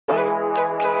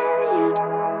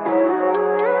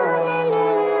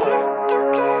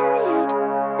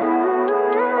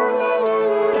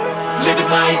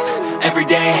life,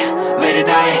 everyday, late at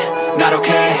night, not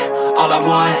okay. All I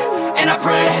want, and I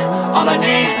pray, all I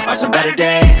need are some better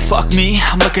days. Fuck me,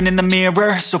 I'm looking in the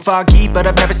mirror, so foggy, but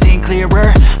I've never seen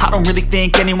clearer. I don't really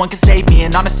think anyone can save me,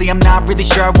 and honestly I'm not really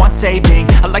sure I want saving.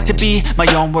 I like to be my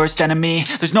own worst enemy.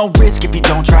 There's no risk if you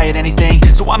don't try at anything,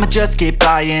 so I'ma just keep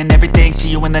buying everything. See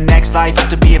you in the next life, have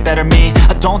to be a better me.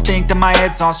 I don't think that my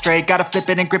head's on straight, gotta flip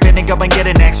it and grip it and go and get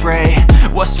an x-ray.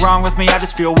 What's wrong with me? I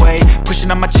just feel weight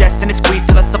pushing on my chest and it squeezes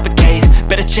till I suffocate.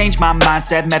 Better change my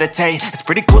mindset, meditate. It's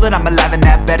pretty cool that I'm alive and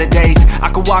have better days. I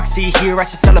could walk, see, hear, I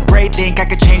should celebrate. Think I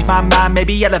could change my mind,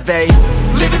 maybe elevate.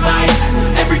 Living life,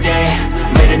 everyday,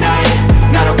 late at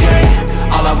night, not okay.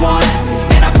 All I want,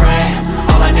 and I pray,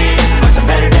 all I need are some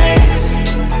better days.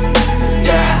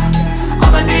 Yeah,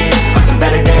 all I need are some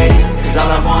better days. Cause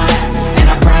all I want, and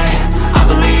I pray, I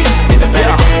believe in the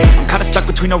better days. I'm kinda stuck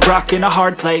between a rock and a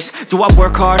hard place. Do I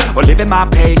work hard or live at my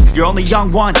pace? You're only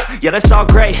young once, yeah that's all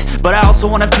great, but I also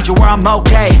want a future where I'm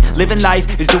okay. Living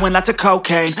life is doing lots of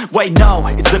cocaine. Wait no,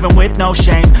 it's living with no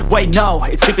shame. Wait no,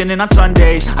 it's sleeping in on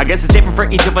Sundays. I guess it's different for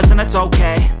each of us and that's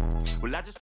okay. Well, I just